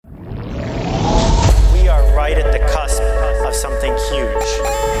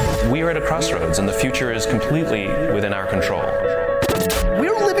completely within our control.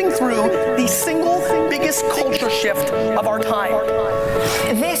 We're living through the single biggest culture shift of our time.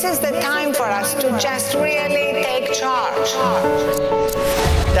 This is the time for us to just really take charge.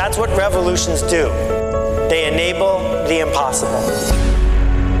 That's what revolutions do. They enable the impossible.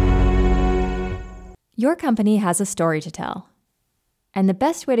 Your company has a story to tell. And the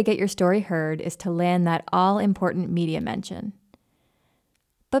best way to get your story heard is to land that all-important media mention.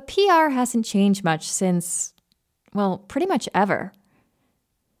 But PR hasn't changed much since, well, pretty much ever.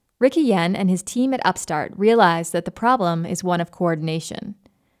 Ricky Yean and his team at Upstart realized that the problem is one of coordination.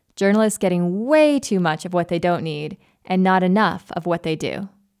 Journalists getting way too much of what they don't need and not enough of what they do.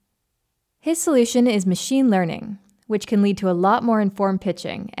 His solution is machine learning, which can lead to a lot more informed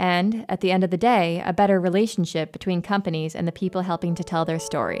pitching and, at the end of the day, a better relationship between companies and the people helping to tell their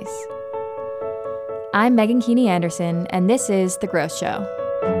stories. I'm Megan Keeney Anderson, and this is The Growth Show.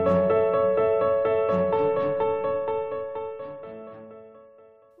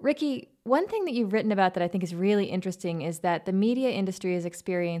 Ricky, one thing that you've written about that I think is really interesting is that the media industry is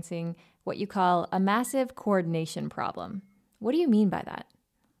experiencing what you call a massive coordination problem. What do you mean by that?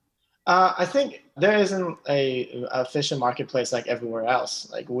 I think there isn't a efficient marketplace like everywhere else.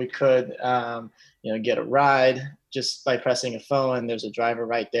 Like we could, get a ride just by pressing a phone. There's a driver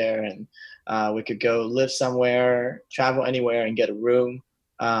right there, and we could go live somewhere, travel anywhere, and get a room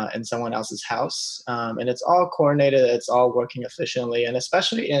in someone else's house. And it's all coordinated. It's all working efficiently, and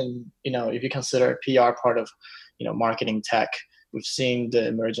especially in if you consider PR part of marketing tech, we've seen the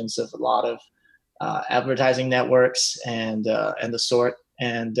emergence of a lot of advertising networks and the sort.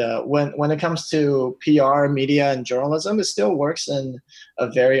 And when it comes to PR, media, and journalism, it still works in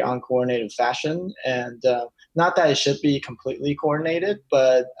a very uncoordinated fashion. And not that it should be completely coordinated,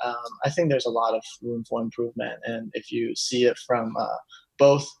 but I think there's a lot of room for improvement. And if you see it from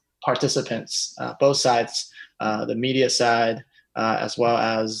both participants, both sides, the media side, as well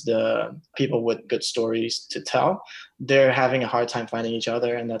as the people with good stories to tell, they're having a hard time finding each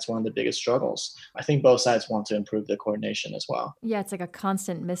other. And that's one of the biggest struggles. I think both sides want to improve the coordination as well. Yeah, it's like a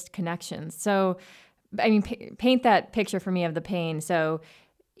constant missed connection. So, I mean, paint that picture for me of the pain. So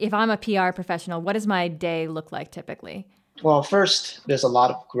if I'm a PR professional, what does my day look like typically? Well, first, there's a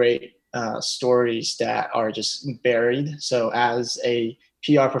lot of great stories that are just buried. So as a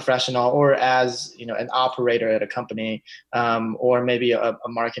PR professional, or as an operator at a company, or maybe a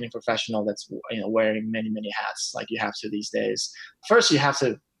marketing professional that's wearing many hats like you have to these days. First, you have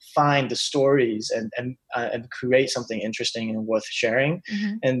to find the stories and create something interesting and worth sharing,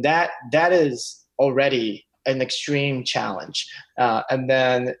 and that is already an extreme challenge. And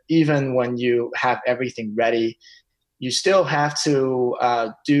then even when you have everything ready, you still have to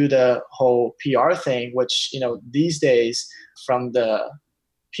do the whole PR thing, which these days, from the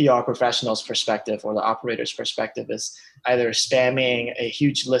PR professional's perspective or the operator's perspective, is either spamming a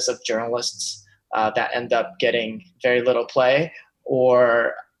huge list of journalists that end up getting very little play,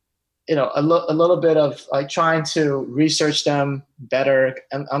 or a little bit of like trying to research them better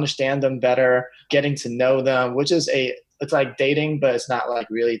and understand them better, getting to know them, which is it's like dating, but it's not like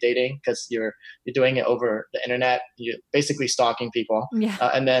really dating because you're doing it over the internet. You're basically stalking people. Yeah.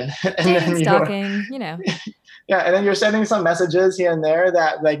 And then stalking, Yeah, and then you're sending some messages here and there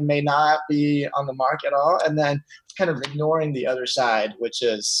that like may not be on the mark at all, and then kind of ignoring the other side, which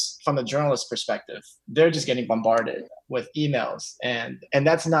is from a journalist perspective, they're just getting bombarded with emails, and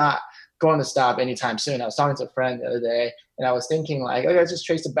that's not going to stop anytime soon. I was talking to a friend the other day, and I was thinking like, okay, let's just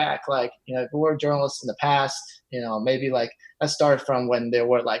trace it back. Like, if we were journalists in the past, maybe like let's start from when there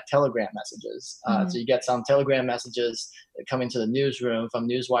were like telegram messages. So you get some telegram messages coming to the newsroom from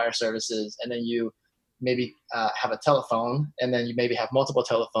newswire services, and then you maybe have a telephone, and then you maybe have multiple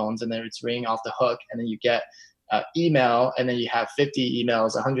telephones, and then it's ringing off the hook, and then you get email, and then you have 50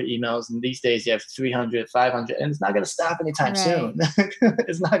 emails, 100 emails, and these days you have 300, 500, and it's not going to stop anytime soon.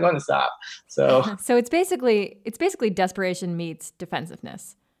 It's not going to stop. So it's basically desperation meets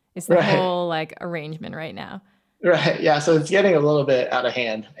defensiveness. It's the whole like arrangement right now. Right. Yeah. So it's getting a little bit out of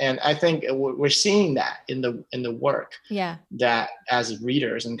hand, and I think we're seeing that in the work. Yeah. That as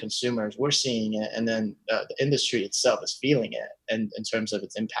readers and consumers, we're seeing it, and then the industry itself is feeling it, and in terms of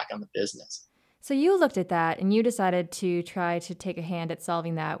its impact on the business. So you looked at that, and you decided to try to take a hand at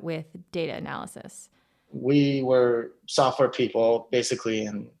solving that with data analysis. We were software people, basically,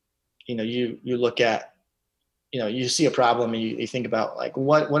 and you look at, you see a problem, and you think about like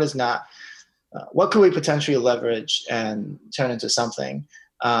what is not. What could we potentially leverage and turn into something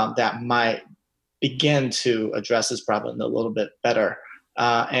that might begin to address this problem a little bit better?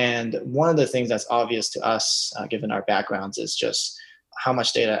 And one of the things that's obvious to us, given our backgrounds, is just how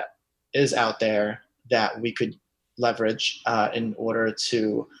much data is out there that we could leverage in order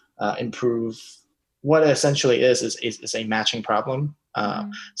to improve what it essentially is a matching problem.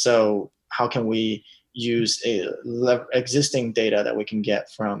 So how can we use existing data that we can get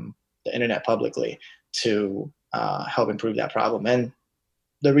from the internet publicly to help improve that problem? And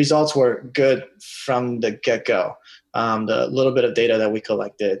the results were good from the get-go. The little bit of data that we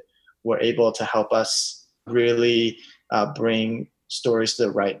collected were able to help us really bring stories to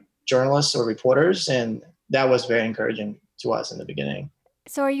the right journalists or reporters, and that was very encouraging to us in the beginning.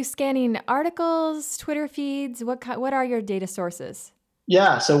 So are you scanning articles, Twitter feeds? What are your data sources?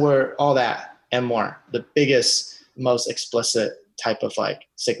 Yeah, so we're all that and more. The biggest, most explicit type of like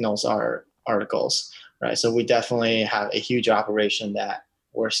signals are articles, right? So we definitely have a huge operation that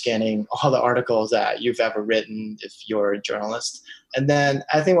we're scanning all the articles that you've ever written if you're a journalist. And then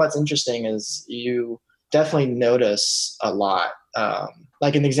I think what's interesting is you definitely notice a lot.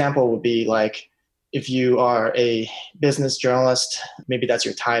 Like an example would be like if you are a business journalist, maybe that's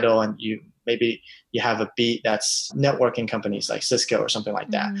your title, and maybe you have a beat that's networking companies like Cisco or something like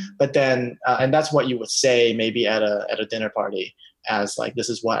that. But then, and that's what you would say maybe at a dinner party as like, this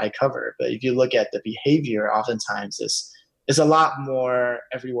is what I cover. But if you look at the behavior, oftentimes is a lot more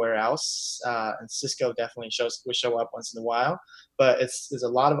everywhere else. And Cisco definitely will show up once in a while, but there's a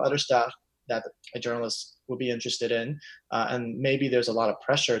lot of other stuff that a journalist would be interested in. And maybe there's a lot of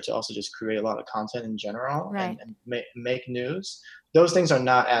pressure to also just create a lot of content in general, right, and make news. Those things are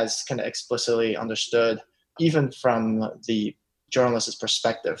not as kind of explicitly understood, even from the journalist's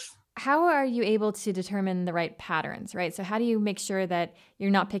perspective. How are you able to determine the right patterns, right? So how do you make sure that you're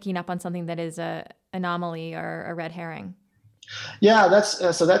not picking up on something that is a anomaly or a red herring? Yeah,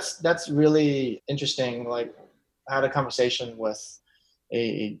 that's really interesting. Like, I had a conversation with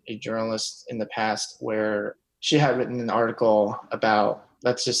a journalist in the past where she had written an article about,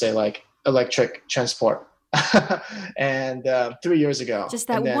 let's just say, like electric transport. And 3 years ago. Just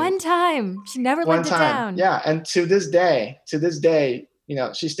that one time. She never lived it down. Yeah. And to this day,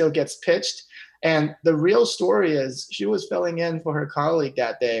 she still gets pitched. And the real story is she was filling in for her colleague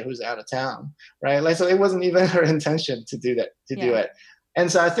that day who's out of town, right? Like, so it wasn't even her intention to do it.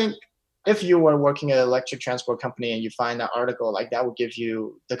 And so I think if you were working at an electric transport company and you find that article, like, that will give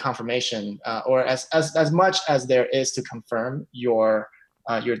you the confirmation, or as much as there is to confirm your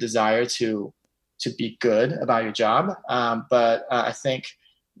desire to be good about your job. But I think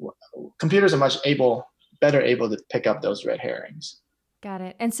computers are better able to pick up those red herrings. Got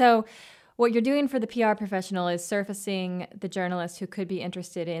it. And so what you're doing for the PR professional is surfacing the journalists who could be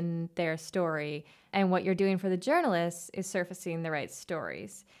interested in their story. And what you're doing for the journalists is surfacing the right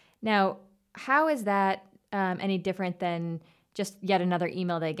stories. Now, how is that any different than just yet another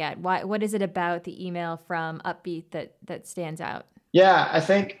email they get? What is it about the email from Upbeat that stands out? Yeah, I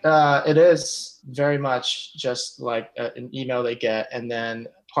think it is very much just like an email they get, and then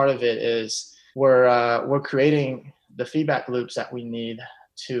part of it is we're creating the feedback loops that we need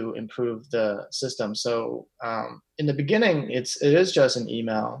to improve the system. So in the beginning, it is just an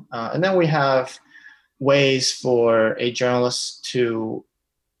email, and then we have ways for a journalist to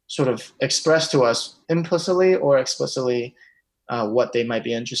sort of express to us implicitly or explicitly what they might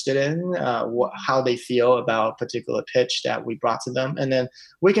be interested in, how they feel about a particular pitch that we brought to them. And then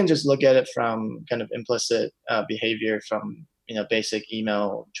we can just look at it from kind of implicit behavior from, basic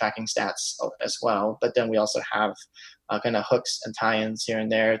email tracking stats as well. But then we also have kind of hooks and tie-ins here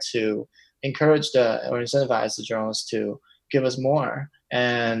and there to encourage or incentivize the journalists to give us more.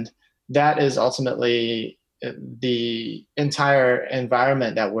 And that is ultimately the entire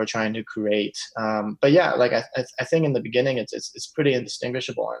environment that we're trying to create. But yeah, like I think in the beginning, it's pretty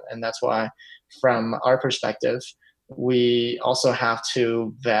indistinguishable. And that's why from our perspective, we also have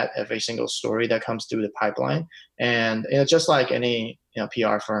to vet every single story that comes through the pipeline. And just like any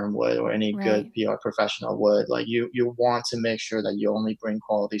PR firm would, or any good PR professional would, like you want to make sure that you only bring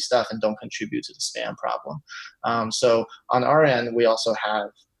quality stuff and don't contribute to the spam problem. So on our end, we also have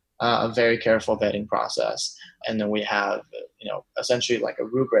a very careful vetting process. And then we have, essentially like a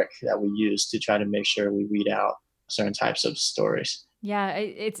rubric that we use to try to make sure we weed out certain types of stories. Yeah,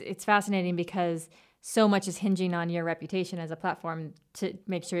 it's fascinating because so much is hinging on your reputation as a platform to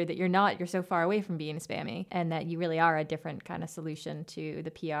make sure that you're so far away from being spammy, and that you really are a different kind of solution to the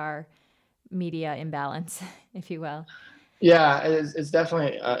PR media imbalance, if you will. Yeah, it's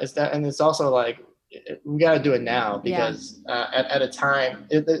definitely, and it's also like, we got to do it now because at a time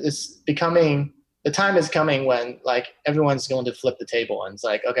it's becoming the time is coming when like everyone's going to flip the table and it's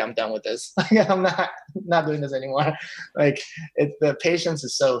like, okay, I'm done with this. I'm not doing this anymore. Like the patience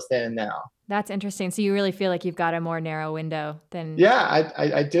is so thin now. That's interesting. So you really feel like you've got a more narrow window than. Yeah,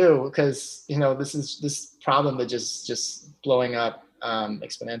 I do, because this problem that just blowing up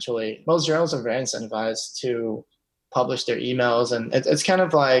exponentially. Most journals are very incentivized to publish their emails, and it's kind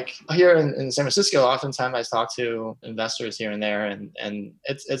of like here in San Francisco. Oftentimes, I talk to investors here and there, and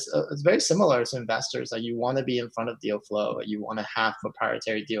it's very similar to investors. Like you want to be in front of deal flow, you want to have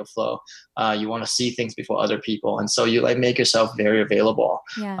proprietary deal flow, you want to see things before other people, and so you like make yourself very available.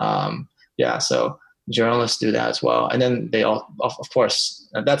 Yeah. So journalists do that as well. And then they all, of course,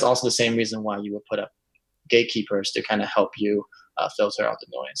 that's also the same reason why you would put up gatekeepers to kind of help you filter out the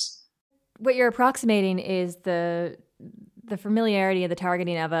noise. What you're approximating is the familiarity and the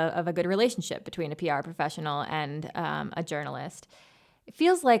targeting of a good relationship between a PR professional and a journalist. It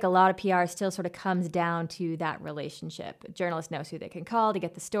feels like a lot of PR still sort of comes down to that relationship. A journalist knows who they can call to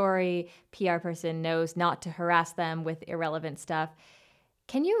get the story. PR person knows not to harass them with irrelevant stuff.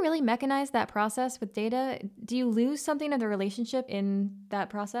 Can you really mechanize that process with data? Do you lose something of the relationship in that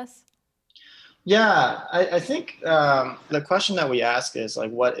process? Yeah, I think the question that we ask is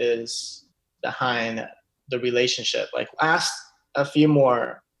like, what is behind the relationship? Like ask a few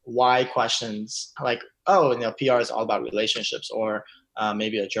more why questions, like, oh, PR is all about relationships, or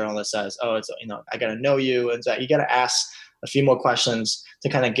maybe a journalist says, oh, it's, I got to know you. And so you got to ask a few more questions to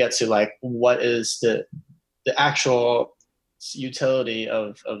kind of get to like, what is the actual utility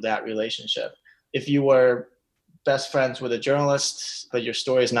of that relationship. If you were best friends with a journalist, but your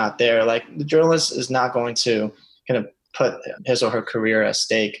story is not there, like the journalist is not going to kind of put his or her career at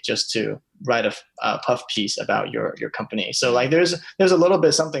stake just to write a puff piece about your company. So like there's a little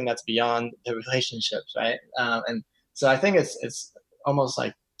bit something that's beyond the relationships, right? And so I think it's almost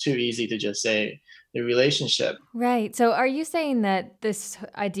like too easy to just say the relationship. Right. So are you saying that this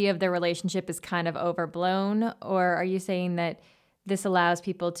idea of the relationship is kind of overblown, or are you saying that this allows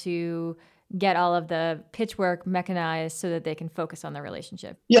people to get all of the pitch work mechanized so that they can focus on the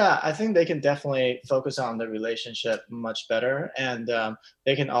relationship? Yeah, I think they can definitely focus on the relationship much better. And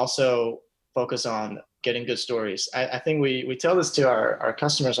they can also focus on getting good stories. I think we tell this to our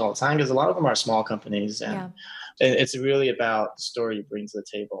customers all the time, because a lot of them are small companies, and it's really about the story you bring to the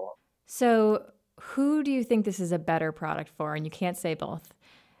table. So who do you think this is a better product for? And you can't say both.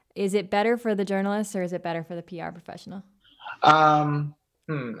 Is it better for the journalist or is it better for the PR professional?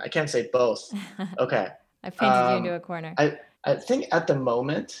 I can't say both. Okay. I've painted you into a corner. I think at the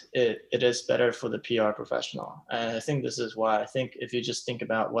moment it is better for the PR professional. And I think this is why. I think if you just think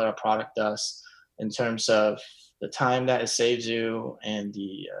about what our product does in terms of the time that it saves you and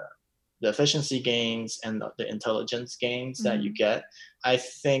the efficiency gains and the intelligence gains that you get, I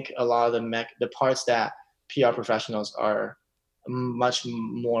think a lot of the parts that PR professionals are much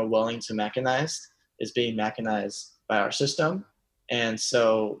more willing to mechanize is being mechanized by our system. And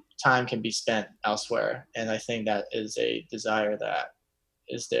so time can be spent elsewhere. And I think that is a desire that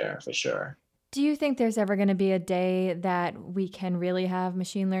is there for sure. Do you think there's ever going to be a day that we can really have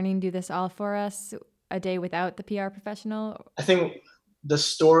machine learning do this all for us, a day without the PR professional? I think the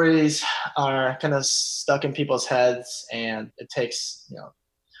stories are kind of stuck in people's heads, and it takes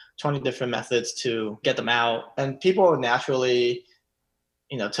 20 different methods to get them out. And people naturally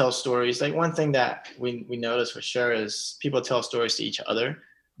tell stories. Like one thing that we notice for sure is people tell stories to each other.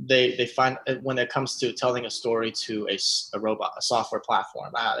 They find when it comes to telling a story to a robot, a software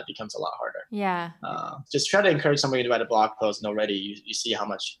platform, it becomes a lot harder. Yeah. Just try to encourage somebody to write a blog post, and already you see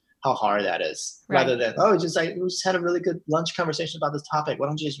how hard that is. Right. Rather than, we just had a really good lunch conversation about this topic. Why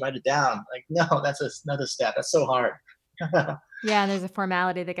don't you just write it down? Like, no, that's another step. That's so hard. Yeah, and there's a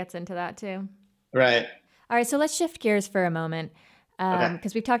formality that gets into that too. Right. All right, so let's shift gears for a moment.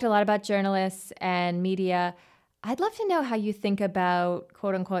 Because we've talked a lot about journalists and media. I'd love to know how you think about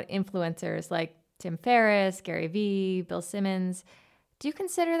quote unquote influencers like Tim Ferriss, Gary Vee, Bill Simmons. Do you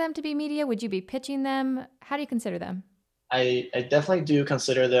consider them to be media? Would you be pitching them? How do you consider them? I definitely do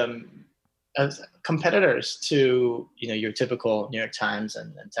consider them as competitors to your typical New York Times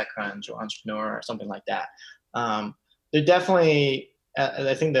and TechCrunch or Entrepreneur or something like that. They're definitely,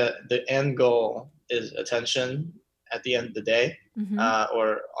 I think the end goal is attention at the end of the day,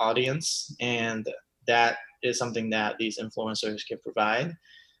 or audience, and that is something that these influencers can provide.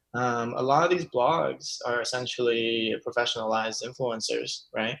 A lot of these blogs are essentially professionalized influencers,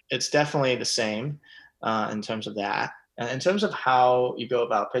 right? It's definitely the same in terms of that. And in terms of how you go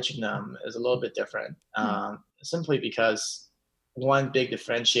about pitching them is a little bit different, simply because one big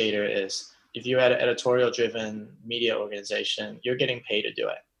differentiator is if you're at an editorial-driven media organization, you're getting paid to do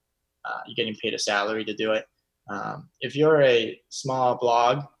it. you're getting paid a salary to do it. If you're a small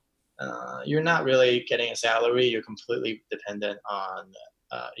blog, you're not really getting a salary. You're completely dependent on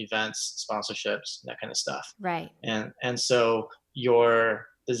events, sponsorships, that kind of stuff. Right. And so your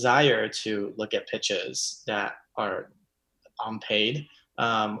desire to look at pitches that are unpaid,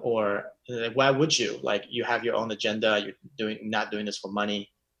 or why would you? Like, you have your own agenda. You're not doing this for money.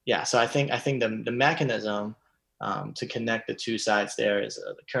 Yeah. So I think the mechanism to connect the two sides there is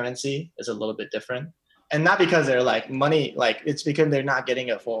the currency is a little bit different. And not because they're like money, like it's because they're not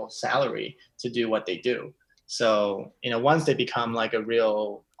getting a full salary to do what they do. So, once they become like a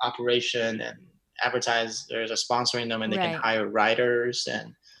real operation and advertisers are sponsoring them and they can hire writers,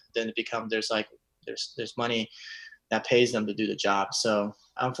 and then it becomes, there's money that pays them to do the job. So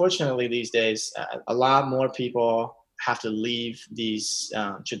unfortunately these days, a lot more people have to leave these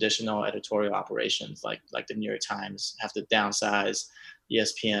traditional editorial operations, like the New York Times, have to downsize,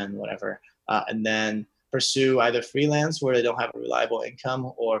 ESPN, whatever, and then pursue either freelance where they don't have a reliable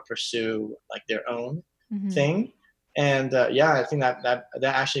income, or pursue like their own thing. And I think that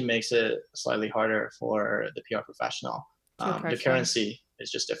actually makes it slightly harder for the PR professional. The currency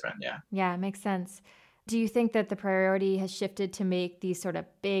is just different. Yeah, it makes sense. Do you think that the priority has shifted to make these sort of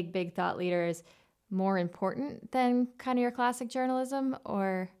big thought leaders more important than kind of your classic journalism,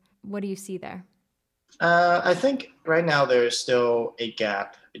 or what do you see there? I think right now there's still a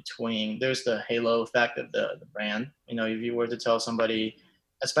gap between, there's the halo effect of the brand. If you were to tell somebody,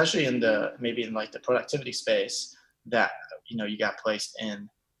 especially maybe in like the productivity space, that, you got placed in,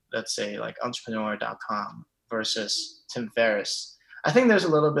 let's say like entrepreneur.com versus Tim Ferriss, I think there's a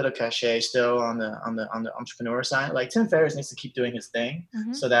little bit of cachet still on the entrepreneur side. Like, Tim Ferriss needs to keep doing his thing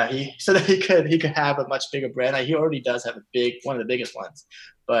so that he could have a much bigger brand. Like, he already does have one of the biggest ones,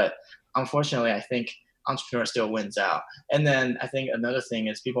 but unfortunately, I think entrepreneur still wins out. And then I think another thing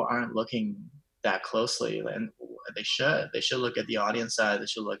is people aren't looking that closely, and they should look at the audience side. They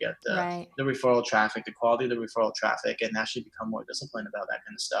should look at the referral traffic, the quality of the referral traffic, and actually become more disciplined about that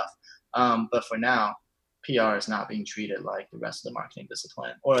kind of stuff. But for now, PR is not being treated like the rest of the marketing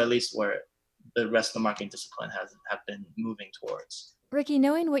discipline, or at least where the rest of the marketing discipline have been moving towards. Ricky,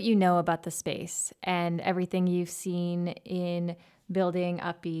 knowing what you know about the space and everything you've seen in building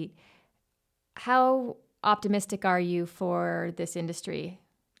Upbeat, how optimistic are you for this industry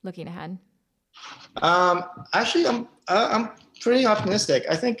looking ahead? Actually, I'm pretty optimistic.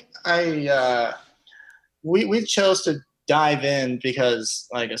 I think we chose to dive in because,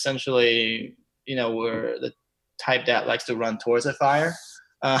 like, essentially, we're the type that likes to run towards a fire.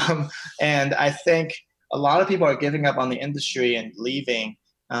 And I think a lot of people are giving up on the industry and leaving.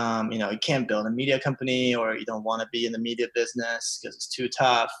 You can't build a media company, or you don't want to be in the media business because it's too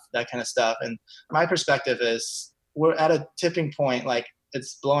tough, that kind of stuff. And my perspective is we're at a tipping point, like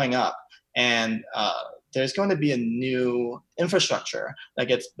it's blowing up, and there's going to be a new infrastructure that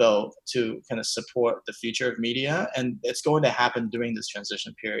gets built to kind of support the future of media. And it's going to happen during this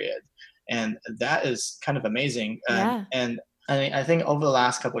transition period. And that is kind of amazing. And I think over the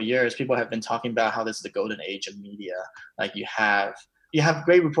last couple of years, people have been talking about how this is the golden age of media. Like, you have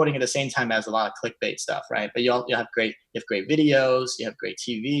great reporting at the same time as a lot of clickbait stuff, right? But you have great videos, you have great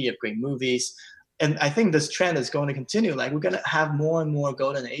TV, you have great movies. And I think this trend is going to continue. Like, we're going to have more and more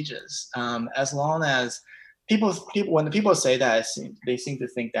golden ages. As long as when the people say that, they seem to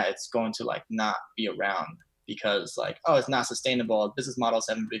think that it's going to like not be around because, like, oh, it's not sustainable. Business models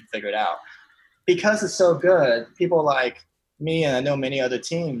haven't been figured out. Because it's so good, people like me, and I know many other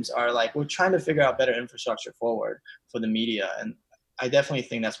teams, are like, we're trying to figure out better infrastructure forward for the media. And I definitely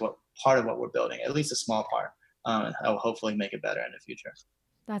think that's part of what we're building, at least a small part. And I will hopefully make it better in the future.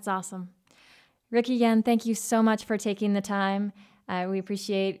 That's awesome. Ricky Yean, thank you so much for taking the time. We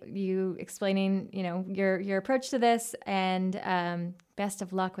appreciate you explaining, your approach to this, and best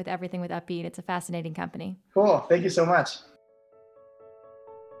of luck with everything with Upbeat. It's a fascinating company. Cool. Thank you so much.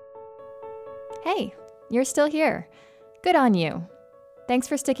 Hey, you're still here. Good on you. Thanks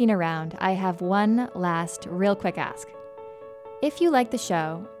for sticking around. I have one last real quick ask. If you like the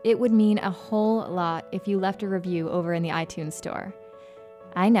show, it would mean a whole lot if you left a review over in the iTunes store.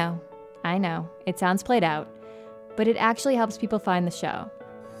 I know, it sounds played out, but it actually helps people find the show.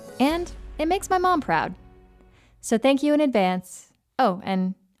 And it makes my mom proud. So thank you in advance. Oh,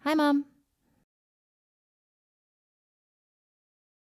 and hi, Mom.